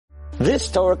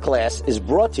This Torah class is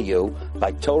brought to you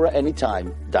by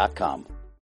TorahAnytime.com.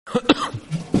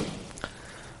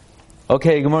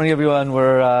 Okay, good morning everyone.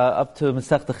 We're up to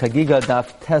Masechta Chagiga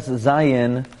Daf Tes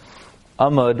Zayin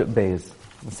Amud Beis.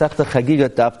 Masechta Chagiga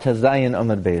Daf Tes Zayin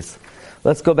Amud Beis.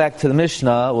 Let's go back to the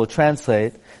Mishnah. We'll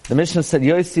translate. The Mishnah said,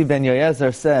 Yossi ben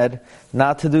Yoyezer said,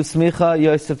 not to do smicha.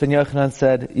 Yosef ben Yochanan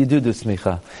said, you do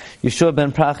smicha. Yeshua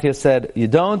ben Prachia said, you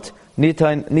don't.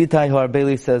 Nitai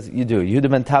Hoarbeli says, you do.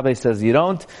 Yehuda ben Tabai says, you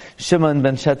don't. Shimon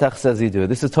ben Shetach says, you do.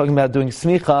 This is talking about doing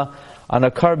smicha on a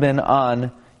carbon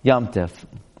on Yom Tif.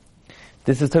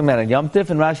 This is talking about a Yom Tif,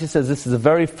 and Rashi says this is the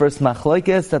very first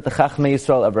machlokes that the Chachmei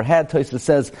Yisrael ever had. Tosfos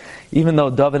says, even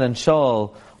though David and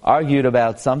Shaul argued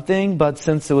about something, but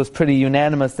since it was pretty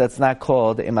unanimous, that's not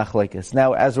called a machlokes.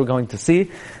 Now, as we're going to see,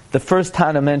 the first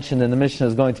Tana mentioned in the Mishnah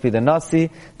is going to be the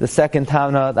Nasi, the second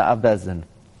Tana, the Av Beis Din.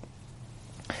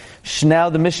 Now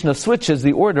the Mishnah switches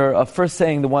the order of first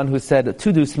saying the one who said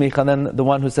to do smicha, and then the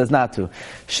one who says not to.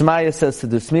 Shmaya says to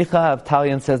do smicha,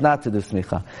 Avtalion says not to do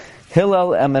smicha.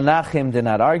 Hillel and Menachem did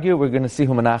not argue. We're going to see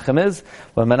who Menachem is.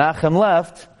 When Menachem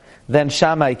left, then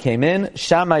Shammai came in.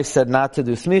 Shammai said not to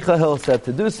do smicha. Hillel said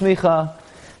to do smicha.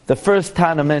 The first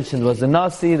Tana mentioned was the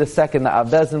Nasi, the second the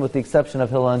Av Beis Din, with the exception of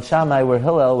Hillel and Shammai, where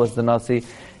Hillel was the Nasi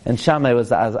and Shammai was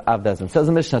the Av Beis Din. Says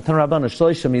the Mishnah, Tan Rabbanu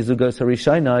Shloisha Mizugos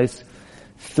Harishaynos,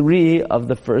 three of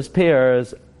the first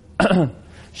pairs, Sha'amru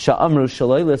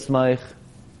Shaloi Lismaich,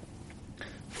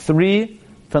 three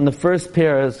from the first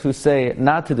pairs who say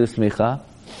not to do smicha,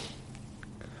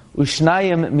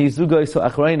 Ushnayim Mizugos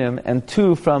Achroinim, and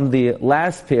two from the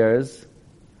last pairs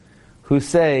who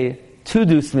say to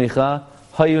do smicha,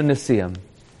 Hayu Nisiyim.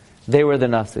 They were the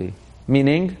Nasi.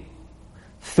 Meaning,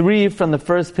 three from the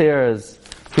first pairs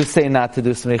who say not to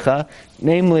do smicha,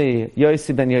 namely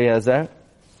Yossi ben Yoyezer,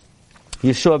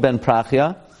 Yeshua ben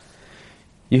Prachia,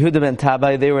 Yehuda ben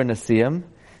Tabai, they were Nisiyim.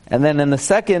 And then in the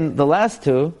second, the last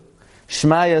two,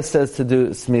 Shmaya says to do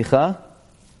smicha,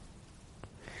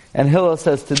 and Hillel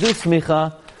says to do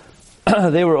smicha.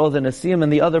 They were all the Nisiyim,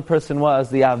 and the other person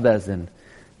was the Av Beis Din.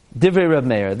 Divrei Reb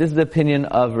Meir. This is the opinion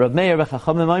of Reb Meir.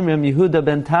 V'chachamim oimrim Yehuda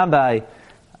ben Tabai,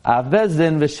 Av Beis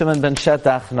Din, v'Shimon ben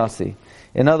Shetach Nasi.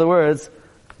 In other words,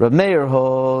 Reb Meir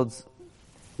holds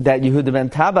that Yehuda ben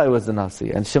Tabai was the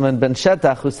Nasi, and Shimon ben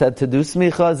Shetach, who said to do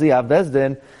smicha, is the Av Beis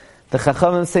Din. The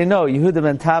Chachamim say no, Yehuda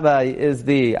ben Tabai is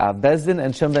the Av Beis Din,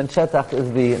 and Shimon ben Shetach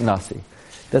is the Nasi.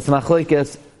 That's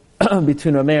machlokes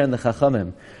between Rameir and the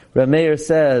Chachamim. Rameir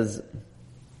says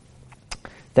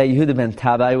that Yehuda ben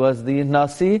Tabai was the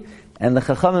Nasi, and the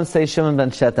Chachamim say Shimon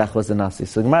ben Shetach was the Nasi.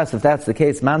 So Gemara says, if that's the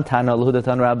case, Man Tana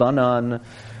l'Hudatan Rabbanon,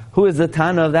 who is the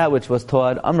Tana of that which was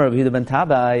taught? Amar of Yehuda ben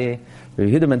Tabai.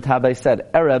 Yehuda ben Tabai said,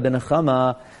 Era ben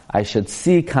Achama, I should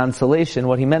see consolation.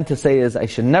 What he meant to say is, I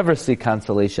should never see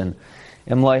consolation.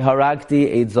 Imloi haragti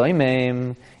eid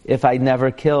zoimim, if I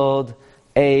never killed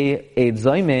a eid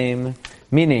zoimim,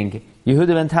 meaning, Yehuda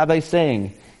ben Tabai is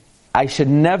saying, I should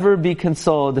never be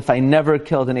consoled if I never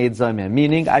killed an eid zoimim,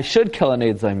 meaning, I should kill an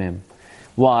eid zoimim.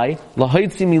 Why?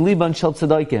 Lahoitzi mi liban shel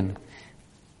tzedaikin.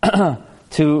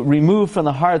 To remove from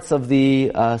the hearts of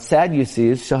the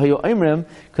Sadducees, Shahayu Imrim,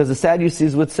 because the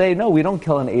Sadducees would say, no, we don't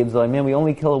kill an Eid Zoimim, we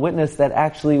only kill a witness that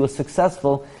actually was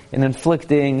successful in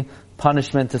inflicting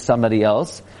punishment to somebody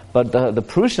else. But the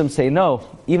Prushim say, no,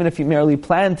 even if you merely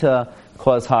plan to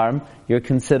cause harm, you're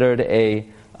considered a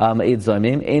Eid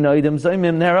Zoimim. Ein Oidim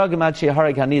Zoimim Neragim Ad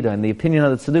Sheharag Hanida. And the opinion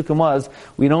of the Tzaddukim was,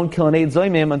 we don't kill an Eid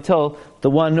Zoimim until the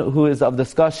one who is of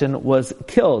discussion was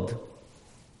killed.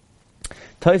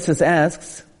 Tosfos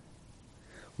asks,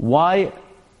 why,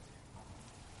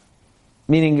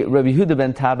 meaning Rabbi Yehuda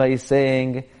ben Tabai is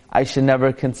saying, I should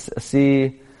never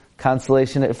see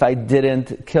consolation if I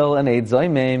didn't kill an Eid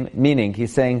Zoimim, meaning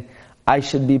he's saying, I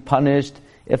should be punished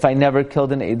if I never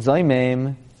killed an Eid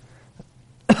Zoimim.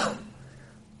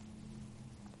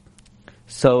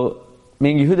 So,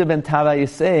 meaning Yehuda ben Tabai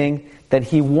is saying that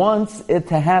he wants it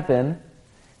to happen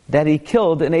that he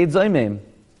killed an Eid Zoimim.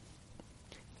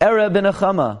 Era bin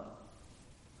Achama.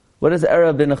 What does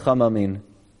Era bin Achama mean?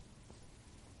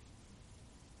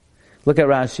 Look at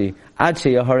Rashi. Ad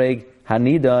sheyahareg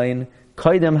hanidain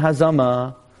koidem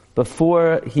hazama,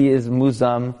 before he is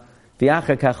muzam,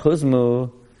 v'achar kach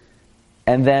huzmu,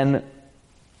 and then,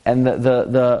 and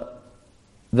the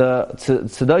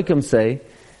Tzaddikim say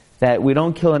that we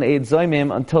don't kill an Eid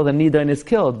Zoimim until the Nidain is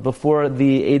killed, before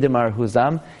the Eidim are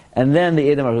huzam, and then the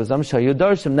Eidim are huzam, shayu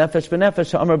darshim nefesh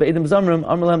b'nefesh, ha'amar b'eidim zamrim,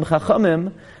 amar lem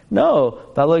chachamim, no,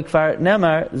 v'aloi kvar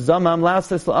nemar, zamam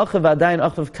lasas l'achav v'adayin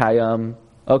achav kayam.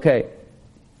 Okay.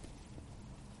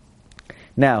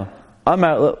 Now,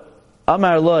 Amar,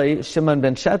 Amar loy Shimon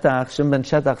ben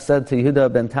Shetach said to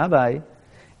Yehuda ben Tabai,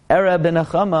 Era ben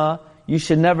Achama, you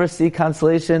should never see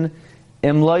consolation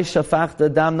im loy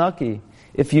shafachta dam naki,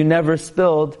 if you never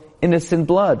spilled innocent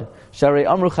blood. Sharei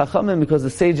amru chachamim, because the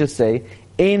sages say,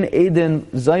 Ein edin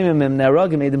zoymim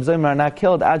neragim, edim zoymim are not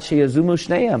killed ad sheyazumu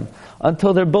shneim,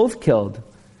 until they're both killed.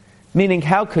 Meaning,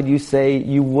 how could you say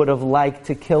you would have liked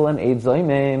to kill an Eid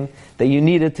Zoymim, that you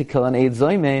needed to kill an Eid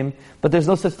Zoymim, but there's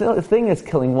no such thing as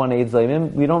killing one Eid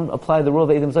Zoymim. We don't apply the rule of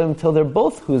Eidim Zoymim until they're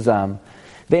both Huzam.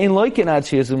 We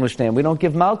don't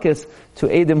give Malchus to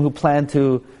Eidim who plan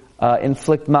to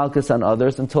inflict Malchus on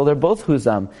others until they're both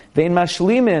Huzam.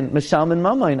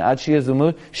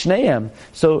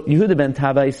 So Yehuda ben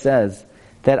Tabai says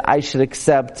that I should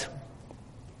accept,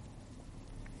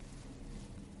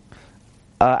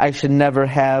 I should never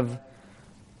have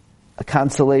a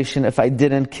consolation if I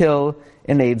didn't kill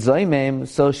an Eid Zoymim.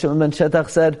 So Shimon ben Shetach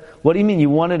said, what do you mean you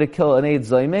wanted to kill an Eid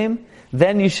Zoymim?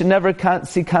 Then you should never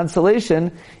see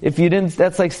consolation if you didn't.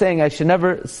 That's like saying I should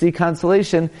never see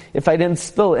consolation if I didn't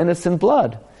spill innocent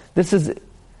blood. This is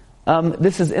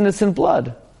innocent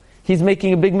blood. He's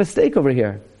making a big mistake over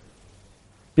here.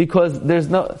 Because there's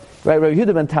no, right, Rabbi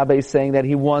Yehuda ben Tabai is saying that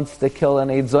he wants to kill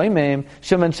an Eid Zoymim.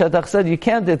 Shimon Shetach said, you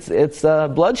can't, it's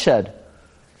bloodshed.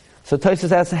 So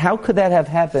Tosfos asks, how could that have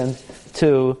happened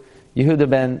to Yehuda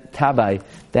ben Tabai?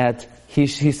 That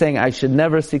he's saying, I should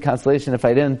never see consolation if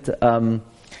I didn't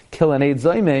kill an Eid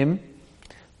Zoymim.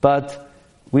 But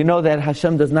we know that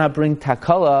Hashem does not bring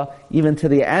takala even to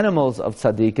the animals of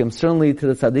tzaddikim, certainly to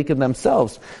the tzaddikim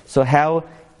themselves. So how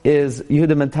is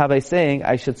Yehuda ben Tabai saying,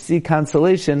 I should see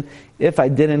consolation if I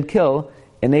didn't kill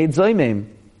an Eid Zoymim?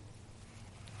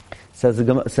 Says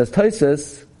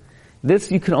Tosfos,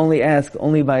 this you can only ask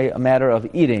only by a matter of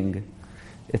eating.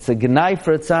 It's a gnai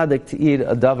for a tzaddik to eat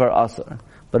a davar asur.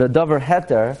 But a davar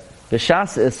heter,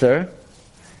 b'shas iser,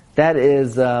 that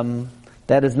is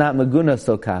not meguna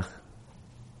sokach.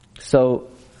 So,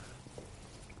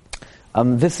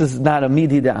 this is not a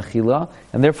midi de achila,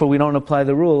 and therefore we don't apply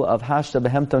the rule of hashta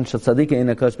behemton shel tzaddikim in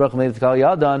a kosh baruch hu kal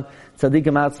yadan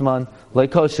tzaddikim atzman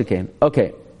loikoshekein.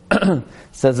 Okay.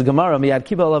 Says the Gemara, Miyad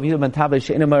Kiba alav Yehuda ben Tabai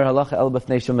she'ena mer halacha el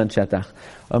b'fnei Shimon ben Shetach.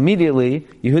 Immediately,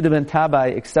 Yehuda ben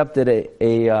Tabai accepted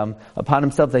upon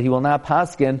himself that he will not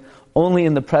paskin only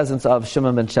in the presence of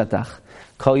Shimon ben Shetach.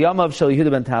 Kol yamav shel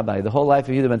Yehuda ben Tabai, the whole life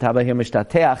of Yehuda ben Tabai, here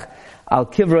mishtateach al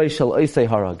kivroi shel oisei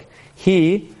harag.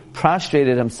 He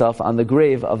prostrated himself on the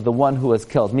grave of the one who was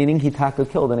killed, meaning he taka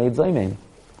killed an Eid Zoymim.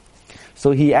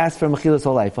 So he asked for mechila his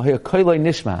whole life.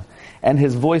 Nishma, and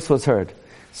his voice was heard.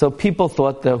 So people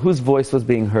thought that whose voice was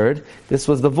being heard? This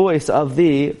was the voice of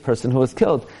the person who was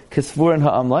killed. Kisfur and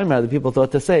ha'am loimer, the people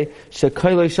thought to say,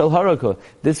 Shekoiloi shel haraku.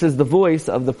 This is the voice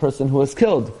of the person who was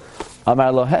killed.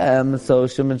 Amar lohem, so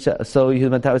Yehuda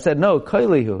ben Tabai said, no,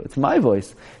 koilihu, it's my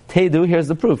voice. Teidu, here's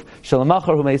the proof.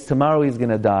 Shalamachar hu meis, tomorrow he's going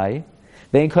to die.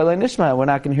 Vein koiloi nishma, we're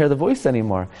not going to hear the voice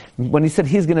anymore. When he said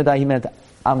he's going to die, he meant,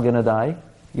 I'm going to die.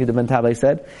 Yehuda ben Tabai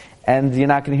said, and you're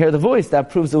not going to hear the voice.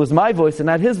 That proves it was my voice and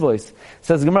not his voice.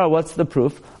 Says Gemara, what's the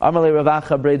proof? Amalei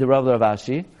Ravacha Brei de Rav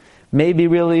Ravashi. Maybe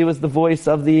really it was the voice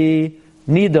of the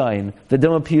Nidain, the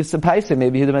Duma Piyusa Paisa.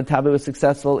 Maybe Yehuda ben Tabai was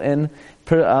successful in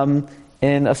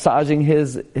assuaging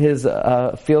his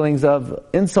feelings of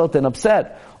insult and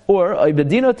upset. Or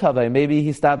Oibedino Tabai, maybe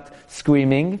he stopped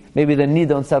screaming. Maybe the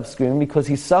Nidon stopped screaming because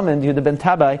he summoned Yehuda ben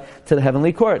Tabai to the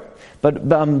heavenly court. But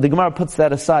the Gemara puts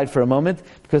that aside for a moment,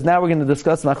 because now we're going to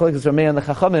discuss Machlokes Ramei and the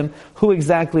Chachamim, who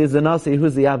exactly is the Nasi,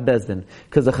 who's the Av Bezdin.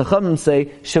 Because the Chachamim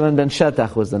say Shimon ben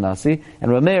Shetach was the Nasi,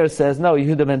 and Rameir says no,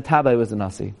 Yehuda ben Tabai was the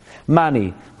Nasi.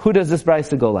 Mani, who does this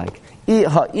brayso go like?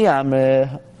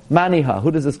 Maniha,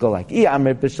 who does this go like? I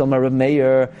Amr Bishlam Rav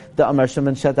Meir, the Amar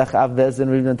Shimon Shetach Av Bezdin,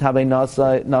 Yehuda ben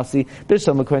Tabai Nasi,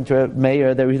 Bishlam according to Rav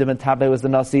Meir, that Yehuda ben Tabai was the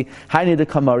Nasi. Haini the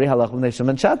Kamari Halach b'nei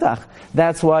Shimon Shetach.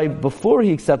 That's why before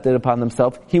he accepted upon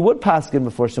himself, he would paskin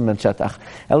before Shimon Shetach.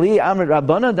 Eli Amr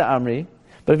Rabbana the Amri.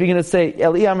 But if you're going to say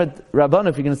Eli Amr Rabbana,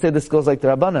 if you're going to say this goes like the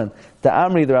Rabbanan, the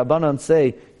Amri, the Rabbanan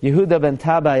say Yehuda ben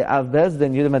Tabai Av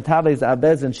Bezdin, Yehuda ben Tabai is Av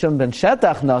Bezdin, Shimon ben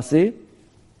Shetach Nasi.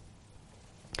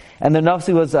 And the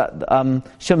Nasi was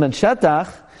Shimon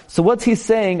Shetach. So what's he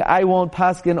saying? I won't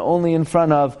paskin only in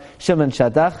front of Shimon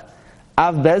Shetach.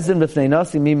 Av Bezdin b'fnei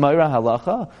Nasi mi Moira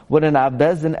halacha. Would an Av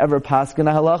Bezdin ever paskin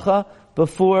a halacha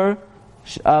before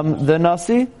the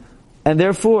Nasi? And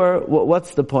therefore,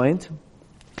 what's the point?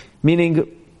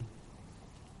 Meaning,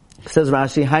 says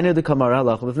Rashi, Hainu de kamar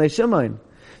halacha b'fnei Shimon.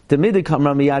 Demi de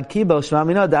kamar miyad kibo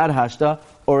shmamina dad hashta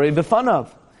ori b'fanav.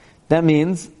 That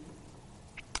means,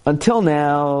 until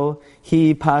now,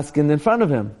 he paskined in front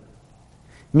of him.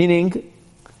 Meaning,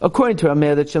 According to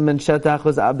Rameh, that Shimon Shetach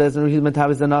was Abez and Yehuda ben Tavi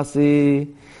was the Nasi.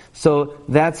 So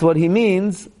that's what he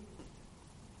means,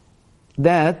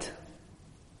 that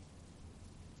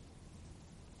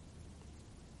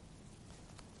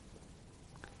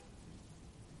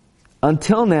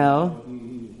until now,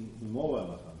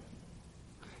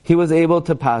 he was able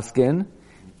to paskin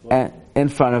in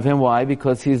front of him. Why?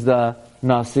 Because he's the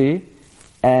Nasi,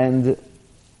 and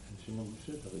Shimon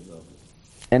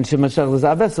Shetach is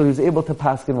Abez, so he was able to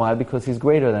paskin. Why? Because he's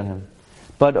greater than him.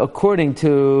 But according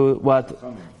to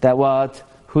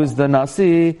who's the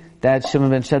Nasi, that Shimon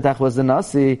ben Shetach was the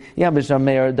Nasi, Yam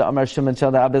Meir, the Amar Shimon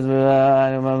Shetach Abez,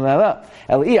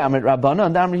 Eli Amrit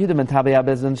Rabbanon, the Amr Yehuda ben Tavi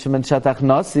Abez and Shimon Shetach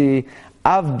Nasi,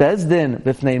 Av Bezdin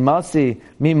b'fnei Masi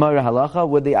mi Moira halacha.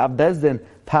 Would the Av Bezdin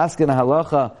paskin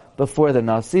halacha before the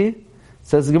Nasi?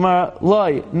 Says the Gemara,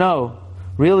 Loi, no.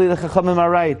 Really, the Chachamim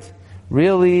are right.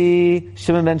 Really,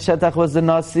 Shimon ben Shetach was the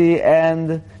Nasi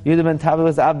and Yehuda ben Tavi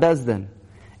was Av Bezdin.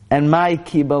 And my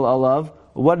kibel alav,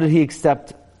 what did he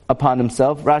accept upon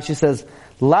himself? Rashi says,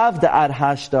 Lav da'ad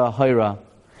hashta hoira.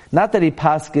 Not that he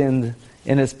paskined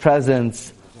in his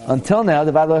presence until now.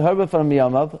 The Vadloi Herba from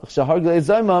Yamav, Shahargulei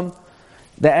Zoimam.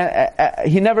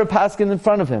 He never paskined in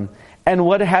front of him. And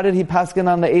how did he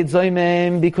paskin on the Eid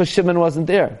Zoimim? Because Shimon wasn't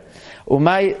there.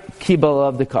 Umay kibel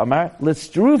of the kamar,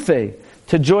 l'strufe,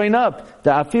 to join up.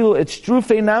 The afilu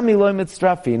itstrufe nami loy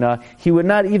mitzrafina. He would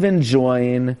not even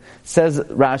join, says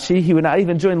Rashi, he would not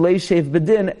even join leishev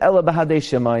bedin ela bahadei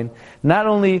shemain. Not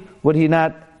only would he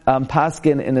not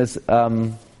paskin in his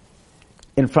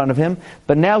in front of him,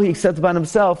 but now he accepted upon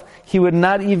himself, he would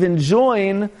not even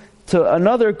join to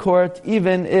another court,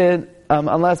 even in,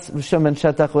 unless Shimon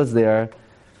Shetach was there.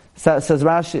 Says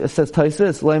Rashi, says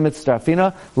Taisus, loy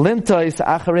mitzrafina, lintois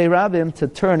acharei rabim, to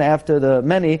turn after the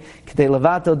many, k'tei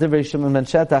levatel divrei Shimon ben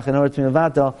Shetach, in order to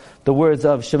levatel the words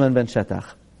of Shimon ben Shetach.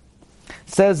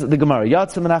 Says the Gemara,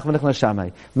 Yatsa Menachem v'nichnas Shammai.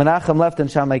 Menachem left and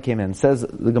Shammai came in. Says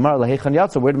the Gemara, Lahechan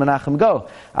Yatsa, where did Menachem go?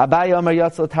 Abaye Omer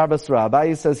Yatsa l'tar Basra.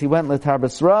 Abaye says he went l'tar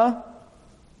Basra.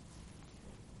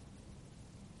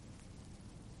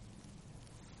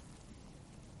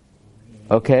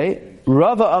 Okay.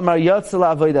 Rava Amar Yatsa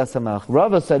la'avodas hamelech.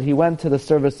 Rava said he went to the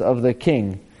service of the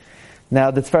king. Now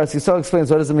the Tzfar Yisrael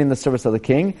explains what does it mean the service of the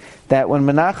king. That when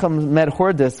Menachem met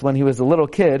Hordis when he was a little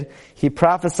kid, he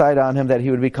prophesied on him that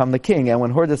he would become the king. And when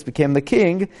Hordis became the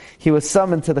king, he was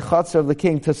summoned to the chutzner of the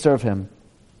king to serve him.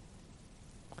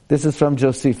 This is from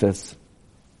Josephus.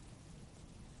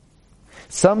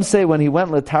 Some say when he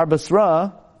went l'tar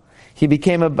Basra, he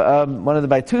became one of the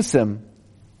Baitusim.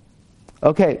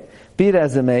 Okay, be it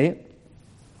as it may.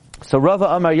 So Rava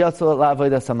Amar Yatsa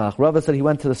la'avodas hamelech. Rava said he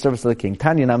went to the service of the king.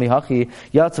 Tanya nami hachi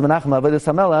Yatsa Menachem la'avodas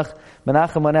hamelech.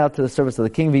 Menachem went out to the service of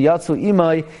the king. V'yatsu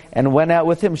imai, and went out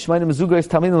with him Shmeinim zugos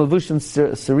talmidim levushim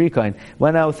serikain.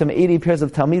 Went out with him 80 pairs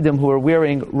of talmidim who were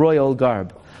wearing royal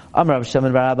garb. Amar Rav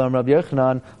Shimon bar Abba Amar Rav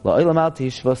Yochanan la'olam al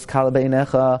tishvos kala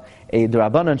beinecha. A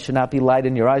drabanan should not be light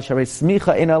in your eyes. Sharei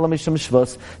smicha in elam mishum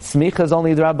shvos. Smicha is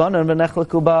only drabanan.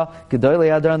 V'nechlaku ba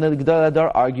gedolei adar, and the gedolei adar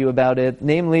argue about it.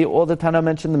 Namely, all the Tana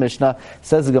mentioned in the Mishnah.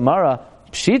 Says the Gemara,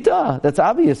 pshita. That's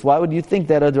obvious. Why would you think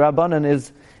that a drabanan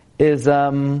is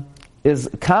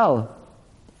kal?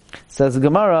 Says the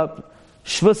Gemara,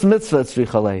 shvus mitzvah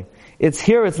tzrichalei.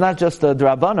 It's not just a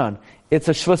drabanan. It's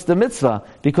a shvus de mitzvah,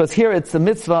 because here it's the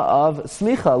mitzvah of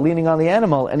smicha, leaning on the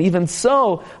animal, and even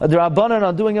so, a drabanan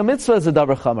on doing a mitzvah is a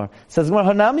davar chamar. Says Gemara,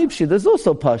 hanami pshi, there's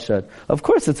also pashad. Of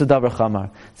course it's a davar chamar.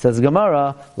 Says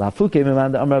Gemara, lafuke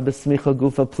mimanda amar besmicha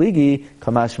gufa pligi,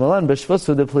 kamash malan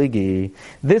b'shvusu de pligi.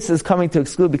 This is coming to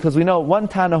exclude, because we know one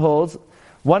Tana holds,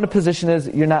 one position is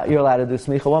you're allowed to do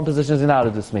smicha, one position is you're not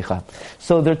allowed to do smicha.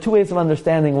 So there are two ways of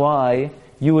understanding why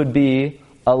you would be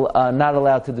not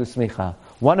allowed to do smicha.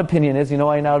 One opinion is, you know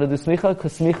why you're not allowed to do smicha?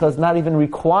 Because smicha is not even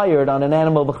required on an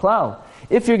animal b'chlal.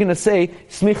 If you're going to say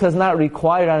smicha is not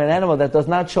required on an animal, that does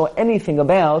not show anything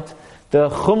about the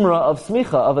chumrah of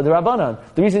smicha, of a drabanan.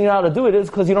 The reason you're not allowed to do it is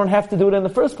because you don't have to do it in the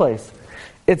first place.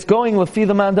 It's going lefi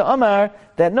the man de Amar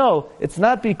that no, it's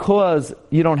not because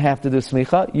you don't have to do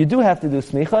smicha. You do have to do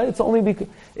smicha. It's only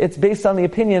it's based on the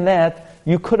opinion that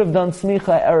you could have done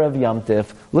smicha erev Yom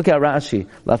Tif. Look at Rashi.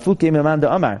 Lafuke man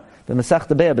de Amar. The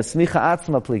Masech Be'ah b'smicha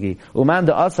atzma pligi. Uman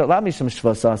de asar la mishum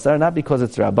shvos asar, not because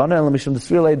it's rabbana, el mishum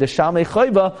desrilei de shalmei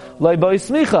choyba loy boi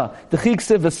smicha. The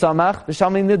chiksiv v'samach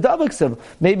v'shalmei nedavaksiv.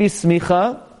 Maybe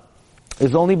smicha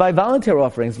is only by volunteer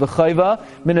offerings. V'choyva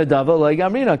minadava loy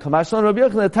gamrina. Kamashlan Rabbi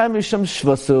Yochanan, the time mishum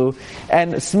shvosu.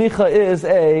 And smicha is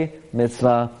a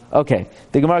mitzvah. Okay,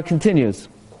 the Gemara continues.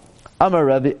 Amar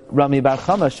Rami Bar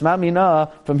Chama Shma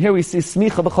Mina. From here we see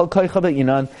smicha b'chol koicha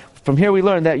be'inan. From here we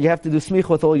learn that you have to do smicha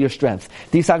with all your strength.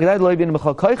 Because if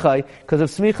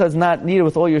smicha is not needed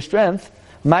with all your strength,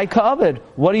 my kavod,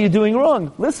 what are you doing wrong?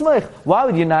 Lismich, why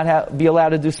would you not be allowed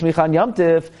to do smicha on Yom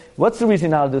Tif? What's the reason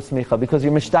not to do smicha? Because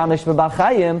you're mishtamish b'bal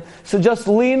chayim, so just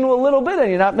lean a little bit and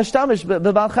you're not mishtamish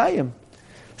b'bal chayim.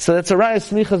 So that's a raya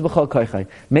smichas b'chol koichai.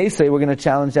 May say we're going to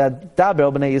challenge that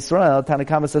daber b'nei Yisrael.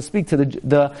 Tanakama says speak to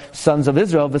the sons of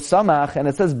Israel v'samach, and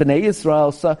it says b'nei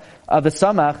Yisrael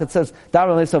v'samach. It says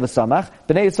daber b'nei Yisrael v'samach.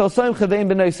 B'nei Yisrael soim chavein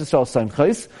b'nei Yisrael soim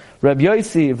chais. Rabbi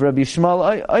Yosef, Rabbi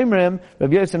Shmuel Oimrim,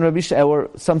 Rabbi Yosef and Rabbi or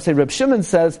some say Rabbi Shimon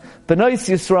says b'nei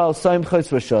Yisrael soim chais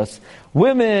v'shos.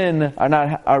 Women are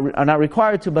not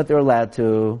required to, but they're allowed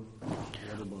to.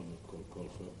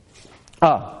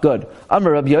 Good.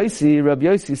 Amar Rabbi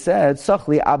Yossi said,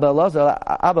 Sachli Abba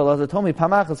Elazar told me,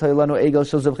 Pamachas haylanu egel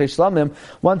shel zevchei shlamim.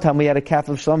 One time we had a calf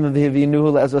of shlamim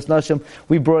v'hivinuhu le'ezras nashim.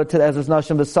 We brought it to the ezras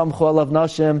nashim, v'samchu alav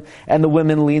nashim, and the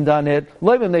women leaned on it.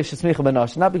 Lo yivim neish smicha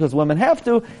b'nashim. Not because women have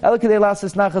to, ela kedei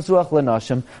lasis nachas ruach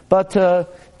le'nashim, but to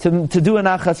do a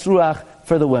nachas ruach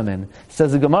for the women.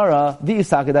 Says the Gemara,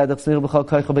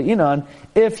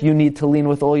 if you need to lean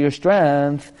with all your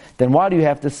strength, then why do you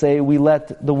have to say we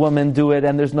let the woman do it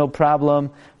and there's no problem?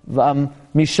 Just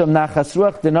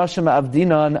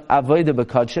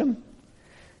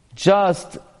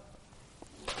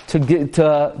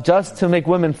to make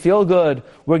women feel good,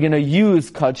 we're going to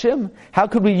use kachim. How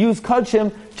could we use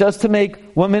kachim just to make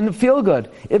women feel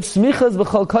good? If smicha is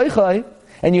b'chol koichai,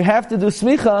 and you have to do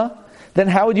smicha, then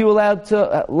how would you allow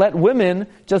to let women,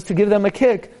 just to give them a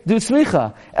kick, do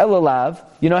smicha? Elalav,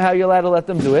 you know how you're allowed to let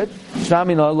them do it? They don't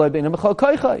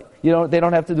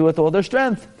have to do it with all their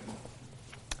strength.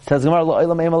 Says Gemara, really,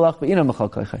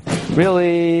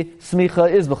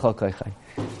 smicha is b'chol koichai.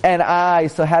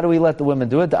 And so how do we let the women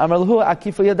do it?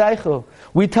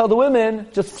 We tell the women,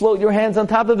 just float your hands on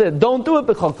top of it. Don't do it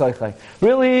b'chol koichai.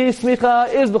 Really,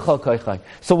 smicha is b'chol koichai.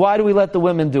 So why do we let the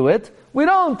women do it? We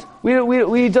don't.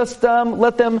 We just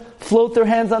let them float their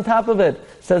hands on top of it.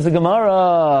 Says the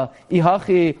Gemara, if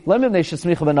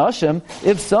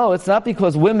so, it's not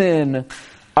because women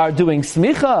are doing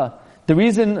smicha. The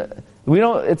reason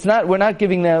it's not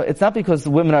because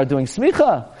women are doing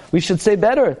smicha. We should say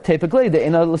better.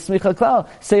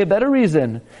 Say a better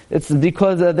reason. It's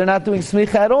because they're not doing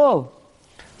smicha at all.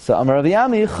 So Amar Rav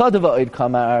Yami, Chada va'od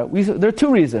kamar. There are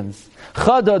two reasons.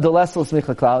 Chada delesel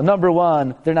smicha klal. Number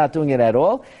one, they're not doing it at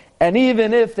all. And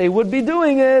even if they would be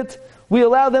doing it, we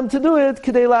allow them to do it.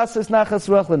 K'dei lasas nachas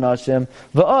ruach lenashim.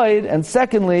 Va'od, and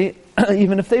secondly,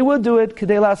 even if they would do it,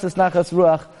 k'dei lasas nachas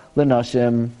ruach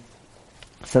lenashim.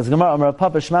 Says Gemara, Amar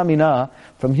Papa Shma Mina.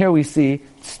 From here we see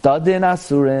stadin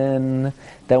asurin,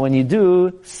 that when you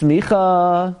do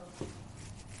smicha,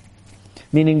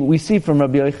 meaning we see from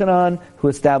Rabbi Yochanan, who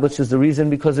establishes the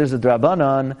reason because there's a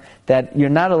drabanan, that you're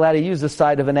not allowed to use the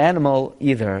side of an animal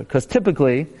either. Because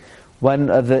typically, when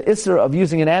the isser of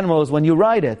using an animal is when you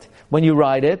ride it. When you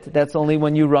ride it, that's only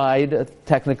when you ride,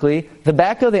 technically, the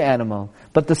back of the animal.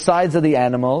 But the sides of the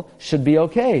animal should be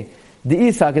okay. But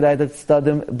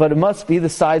it must be the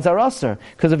sides are usher.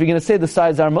 Because if you're going to say the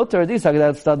sides are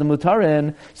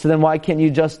mutar, so then why can't you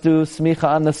just do smicha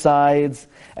on the sides?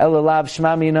 Elalav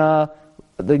shmamina.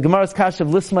 The Gemara's kasha of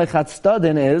lismay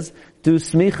stadin is do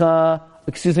smicha.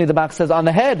 The Bach says on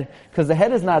the head, because the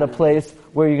head is not a place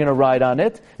where you're going to ride on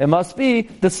it. It must be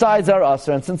the sides are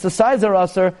usher, and since the sides are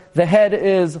usher, the head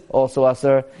is also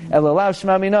usher. Elalav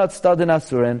shmamina stadin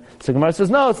asurin. So Gemara says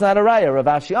no, it's not a raya. Rav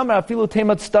Ashi Amar afilu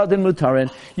temat stadin mutarin.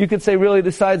 You could say really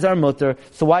the sides are mutar.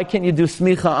 So why can't you do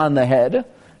smicha on the head?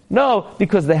 No,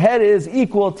 because the head is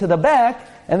equal to the back.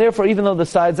 And therefore, even though the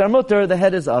sides are mutter, the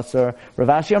head is asur. Rav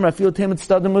Ashi Amar afilu temat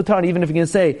stadin mutar. Even if you can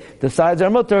say the sides are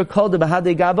mutter, kol de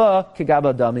bahade gaba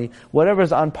kegaba dami.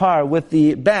 Whatever's on par with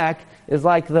the back is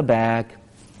like the back.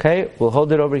 Okay, we'll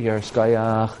hold it over here.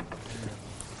 Shkayach.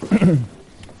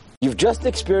 You've just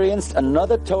experienced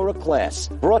another Torah class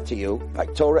brought to you by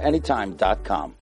TorahAnytime.com.